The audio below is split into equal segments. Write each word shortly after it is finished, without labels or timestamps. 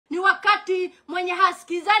Ni wakati mwenye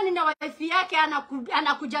hasikizani na wife yake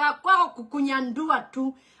anakuja kwako kukunyandua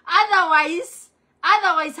tu.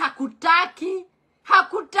 Otherwise hakutaki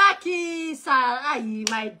ai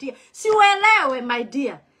my dear. Siwelewe my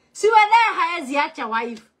dear. Siwelewe haezi acha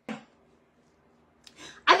wife.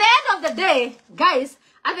 At the end of the day, guys,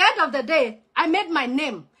 I made my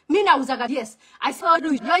name. Mina uzaga, yes. I saw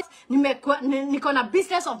Joyce, niko na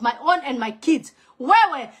business of my own and my kids.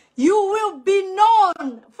 Wewe, you will be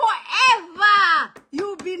known forever. You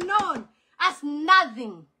will be known as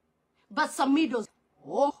nothing but Samidoh.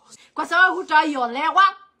 Oh, kwa sababu hutaiolewa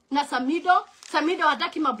na Samidoh. Samidoh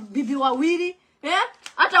hataki mabibi wawili,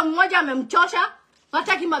 hata mmoja amemchosha.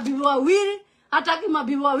 Hataki mabibi wawili, hataki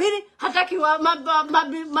mabibi wawili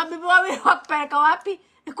wakupeleka wapi?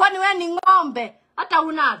 Kwani wewe ni ng'ombe? Hata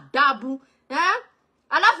una adabu,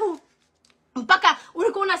 Alafu mpaka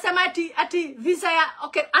ulikuwa unasema ati visa ya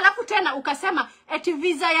alafu tena ukasema ati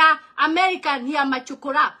visa ya American ya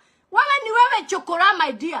machokora. Wewe ni wewe chokora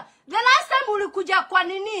my dear. The last time ulikuja kwa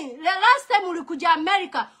nini? The last time ulikuja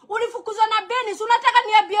America, ulifukuzwa na Benis.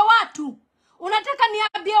 Unataka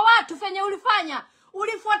niambie watu fenye ulifanya?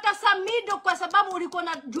 Ulifuata Samidoh kwa sababu ulikuwa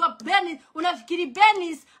unajua Benis, unafikiri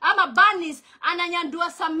Benis ama Banis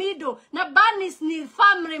ananyandua Samidoh, na Banis ni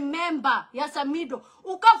family member ya Samidoh.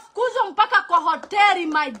 Ukafukuzwa mpaka kwa hoteli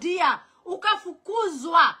my dear.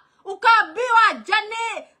 Ukafukuzwa, ukaambiwa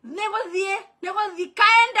jane negodhi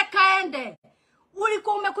kaende.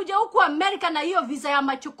 Ulikuwa umekuja huku Amerika na hiyo visa ya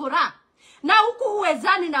machokora. Na huku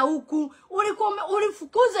huwezani na huku.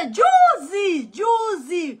 Ulifukuza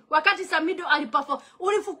juzi. Wakati Samidoh aliperform.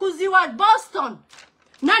 Ulifukuziwa Boston.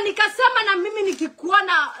 Na nikasema na mimi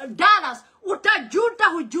nikikuona Dallas. Utajuta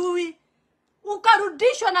hujui.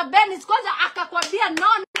 Ukarudishwa na Benis. Kwanza akakwambia no.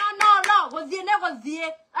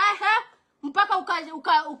 Godhie. Mpaka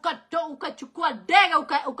ukachukua dega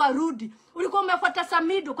ukarudi. Ulikuwa umefuata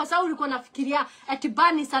Samidoh kwa sababu ulikuwa unafikiria eti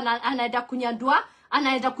Benis anaenda kunyandua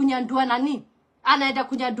nani? Anaenda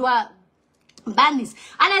kunyandua Benis.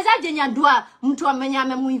 Anawezaje nyandua mtu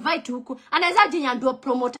amemuinvite huku? Anawezaje nyandua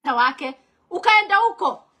promoter wake? Ukaenda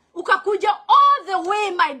huko, ukakuja all the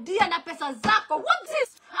way my dear na pesa zako. What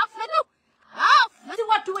is happening?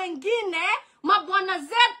 Watu wengine, mabwana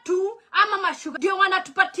zetu ama mashuga ndio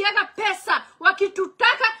wanatupatiaga pesa.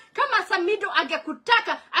 Wakitutaka kama Samidoh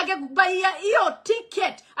angekutaka, angekubaia hiyo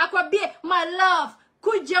ticket, akwambie my love,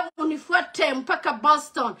 kuja unifuate mpaka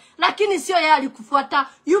Boston. Lakini sio yeye alikufuata.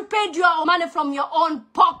 You paid your money from your own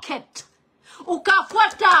pocket.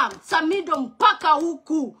 Ukafuata Samidoh mpaka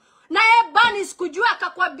huku. Na Benis kujua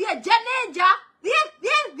akakwambia janeja,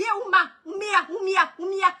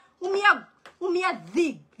 umia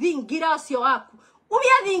dhingira sio wako.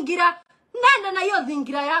 Umia dhingira, nenda na hiyo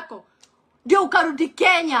dhingira yako. Ndio ukarudi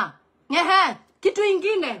Kenya. Kitu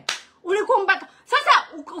ingine. Ulikumbaka. Sasa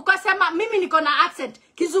ukasema mimi niko na accent.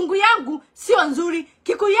 Kizungu yangu sio nzuri,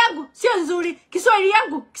 Kikuyu yangu sio nzuri, Kiswahili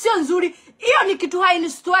yangu sio nzuri. Hiyo ni kitu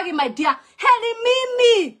hainishtuagi my dear.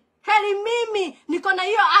 Heri mimi niko na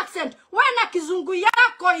hiyo accent. Wewe na kizungu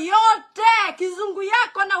yako yote, kizungu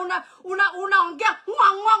yako na unaongea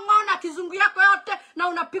ngwa na kizungu yako yote na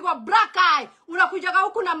unapigwa black eye. Unakuja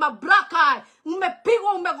huku na black eye.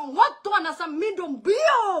 Umepigwa umegongotwa na Samidoh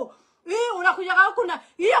mbio. Unakuja huku na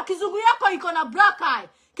hiyo kizungu yako iko na black eye.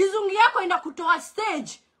 Kizungu yako inakutoa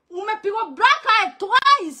stage. Umepigwa black eye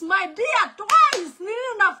twice my dear, twice. Nini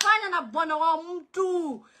unafanya na bwana wa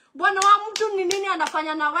mtu? Bwana wa mtu ni nini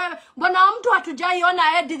anafanya na wewe? Bwana wa mtu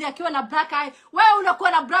hatujaiona Edith akiwa na black eye. Wewe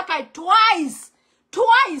unakuwa na black eye twice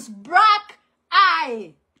black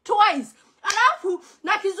eye twice. Alafu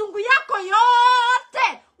na kizungu yako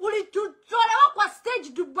yote ulitolewa kwa stage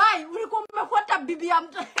Dubai. Ulikuwa umefuata bibi ya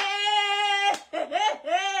mtu.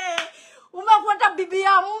 Umefuata bibi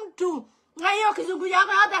ya mtu. Na hiyo kizungu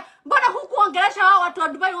yako yote. Mbona hukuongelesha hao watu wa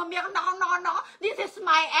Dubai wambia no. This is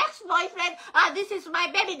my ex-boyfriend. This is my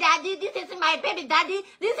baby daddy. This is my baby daddy.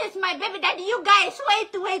 This is my baby daddy. You guys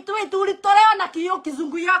wait. Ulitolewa na hiyo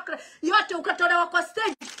kizungu yako yote ukatolewa kwa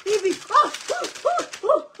stage. Hivi.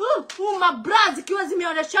 Mabra zikiwa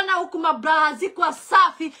zimeoneshana huku, mabra zikuwa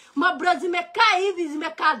safi. Mabra zimekaa hivi,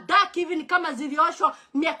 zimekaa dark hivi ni kama zilioshwa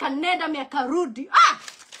miaka nenda miaka rudi.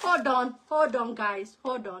 Hold on guys,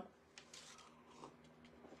 hold on.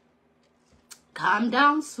 Calm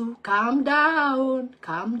down, Sue. Calm down.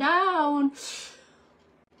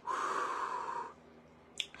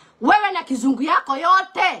 Wewe na kizungu yako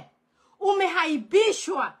yote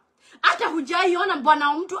umehaibishwa. Hata hujaiona bwana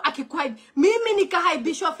wa mtu akikuwa. Mimi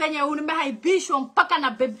nikahaibishwa fenya, nimehaibishwa mpaka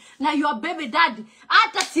na your baby daddy.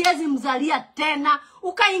 Hata siwezi mzalia tena.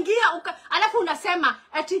 Ukaingia alafu unasema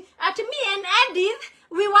ati me and Edith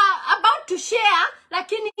we were about to share,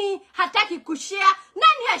 lakini hataki kushare.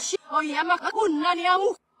 Nani ashare? Oh yama kuna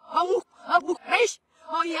Nyamu. Abu Reish.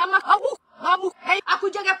 Oh yama abu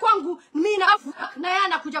akujaga kwangu mimi na yeye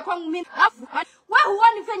anakuja kwangu mimi. Wewe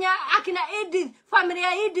huoni fanya akina Edith, familia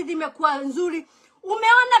ya Edith imekuwa nzuri.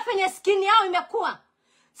 Umeona fanya skin yao imekuwa.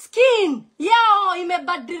 Skin yao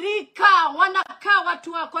imebadilika, wanakaa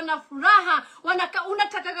watu wako na furaha, wanakaa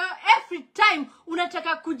unataka every time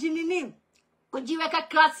unataka kujinini, kujiweka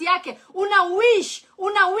class yake, una wish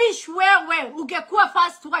wewe ungekuwa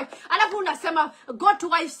first wife, alafu unasema God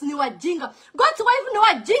wives ni wajinga. God wife ni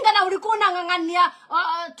wajinga, na ulikuwa unangangania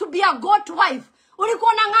to be a God wife.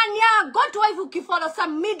 Ulikuwa unangangania God wife ukifollow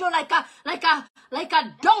Samidoh like a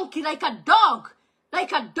donkey, like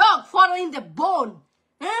a dog following the bone.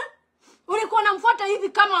 Ulikuwa unamfuata hivi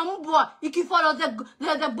kama mbwa ikifollow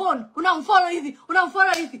the bone, unamfollow hivi.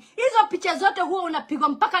 Hizo picha zote huwa unapigwa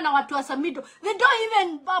mpaka na watu wa Samidoh. They don't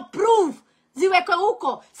even approve ziwekwe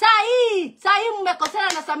huko. Saa hii mmekosana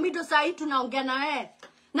na Samidoh, saa hii tunaongea na wewe.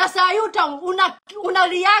 Na saa hii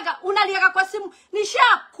unaliaga kwa simu.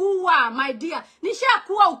 Nishakuwa my dear,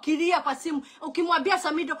 nishakuwa ukilia kwa simu ukimwambia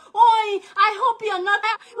Samidoh, "Oi, I hope you're not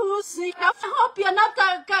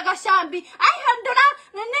Gacambi. I handora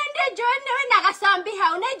nende join na Gacambi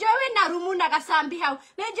hao. Ne join na rumu na Gacambi hao.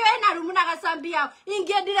 Ne join na rumu na Gacambi hao.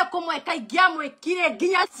 Ingedire komweka igiamwe kire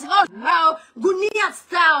ginya hao, gunia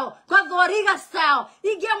style, kwa goriga style.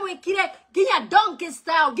 Igiamwe kire ginya donkey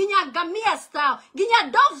style, ginya gamia style, ginya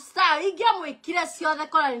dove style. Igiamwe kire siothe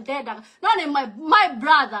kora ndenda. None my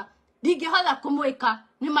brother. Digehotha kumweka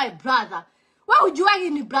ni my brother. Wewe ujuagi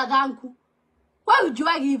ni brother yangu. Wewe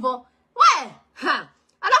ujuagi hivyo. We,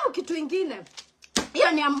 alafu kitu ingine.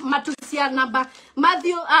 Hiyo ni matusi ya namba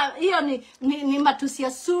Matthew, hiyo ni matusi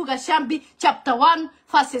ya Sue Gacambi chapter 1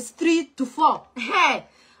 verses 3 to 4.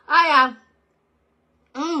 Aya.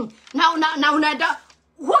 Na unaenda,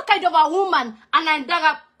 what kind of a woman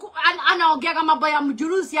anaendaga anaongea mambo ya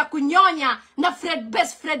mjurusi ya kunyonya na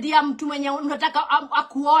best friend ya mtu mwenye unataka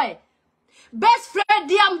akuoe. Best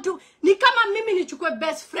friend ya mtu ni kama mimi nichukue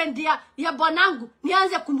best friend ya bwanangu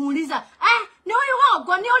nianze kumuuliza, ni huyu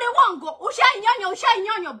wangu, ni ule wangu,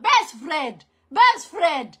 ushainyonya best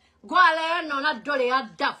friend gwale na dole ya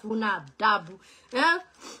dafu na dabu.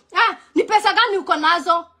 Ni pesa gani uko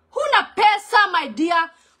nazo? Huna pesa my dear.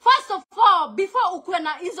 First of all, before ukuwe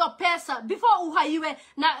na hizo pesa, before uhaiwe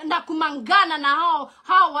na kumangana na hao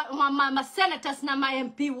ma senators na ma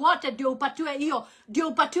MP wote ndio upatiwe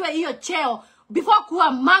hiyo cheo. Before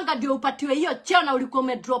kuwa manga ndio upatiwe hiyo cheo na ulikuwa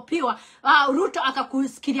umedropiwa. Ruto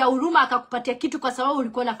akakusikilia huruma akakupatia kitu kwa sababu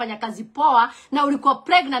ulikuwa unafanya kazi poa na ulikuwa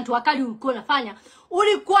pregnant wakati ulikuwa unafanya.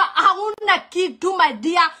 Ulikuwa hauna kitu my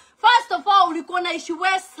dear. First of all, ulikuwa unaishi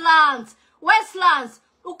Westlands.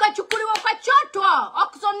 Ukachukuliwa ukachotwa,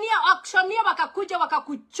 auctioneer wakakuja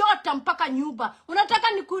wakakuchota mpaka nyumba. Unataka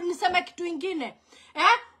niseme kitu ingine?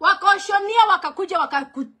 Auctioneer wakakuja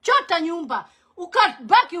wakakuchota nyumba.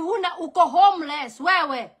 Ukabaki uko homeless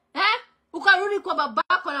wewe. Ukarudi kwa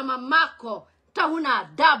babako na mamako. Huna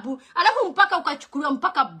adabu. Alafu mpaka ukachukuliwa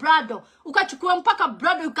mpaka brado.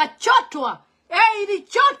 Ukachotwa.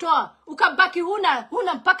 Ilichotwa, ukabaki huna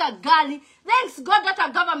mpaka gari. Thanks God that a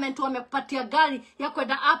government wamekupatia gari ya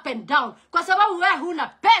kwenda up and down. Kwa sababu wewe huna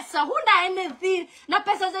pesa, huna anything. Na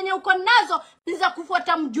pesa zenye uko nazo ni za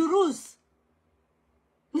kufuata mjurusi.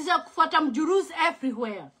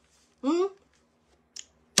 Everywhere.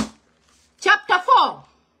 Chapter 4.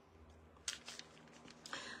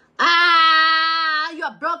 You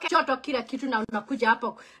are broken. Choto kila kitu na unakuja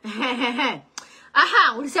hapo.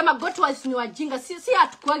 Ulisema God wives ni wajinga. Si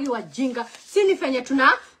hatukuagi wajinga. Si ni fenye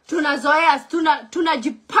tunazoea,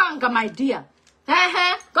 tunajipanga my dear.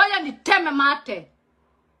 Ngoja niteme mate.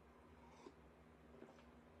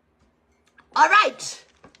 Alright.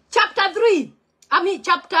 Chapter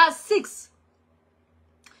 6.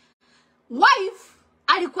 Wife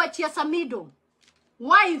alikuachia Samidoh.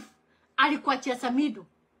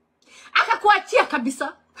 Akakuachia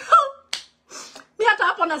kabisa. Mimi hata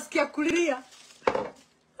hapo nasikia kulia.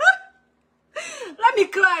 Let me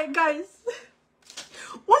cry, guys.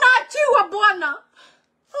 Unaachiwa bwana.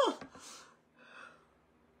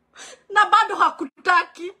 Na bado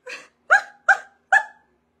hakutaki.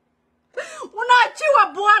 Unaachiwa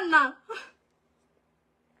bwana.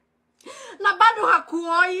 Na bado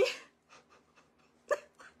hakuoi.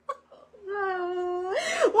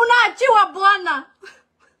 Unaachiwa bwana.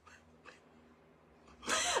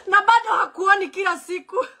 Na bado hakuoni kila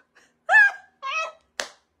siku.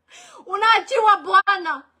 Unaachiwa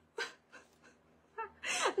bwana.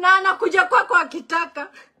 Na anakuja kwako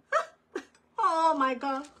akitaka. Oh my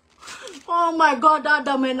God. Oh my God,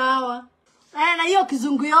 dada menawa. Na hiyo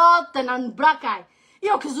kizungu yote na black eye.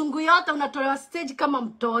 Hiyo kizungu yote unatolewa stage kama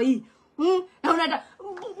mtoi. Na unaenda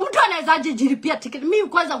mtu anawezaje jiripia ticket? Mimi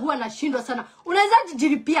kwanza huwa nashindwa sana. Unawezaje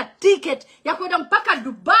jiripia ticket ya kwenda mpaka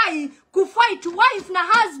Dubai kufight wife na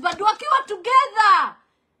husband wakiwa together?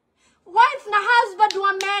 Wife na husband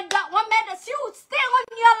wameda. See, stay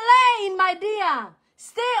on your lane, my dear.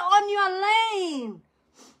 Stay on your lane.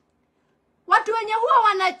 Watu wenye huwa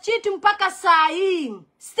wanacheat mpaka saa hii.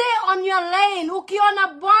 Stay on your lane. Ukiona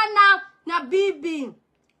bwana na bibi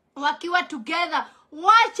wakiwa together,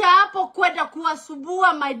 wacha hapo kwenda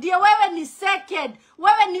kuwasubua, my dear. Wewe ni second.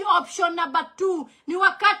 Wewe ni option number 2. Ni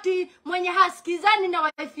wakati mwenye hasikizani na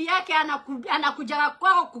wife yake anakuja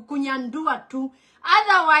kwako kukunyandua tu.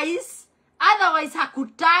 Otherwise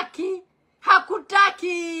hakutaki.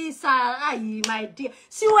 Ai, my dear.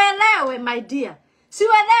 Siuelewe, my dear.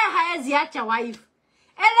 Siuelewe haezi acha wife.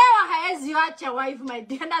 Elewa haezi acha wife, my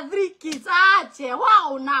dear. Na 3 kids aache.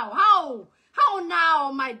 How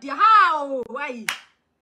now, my dear? How? Ai.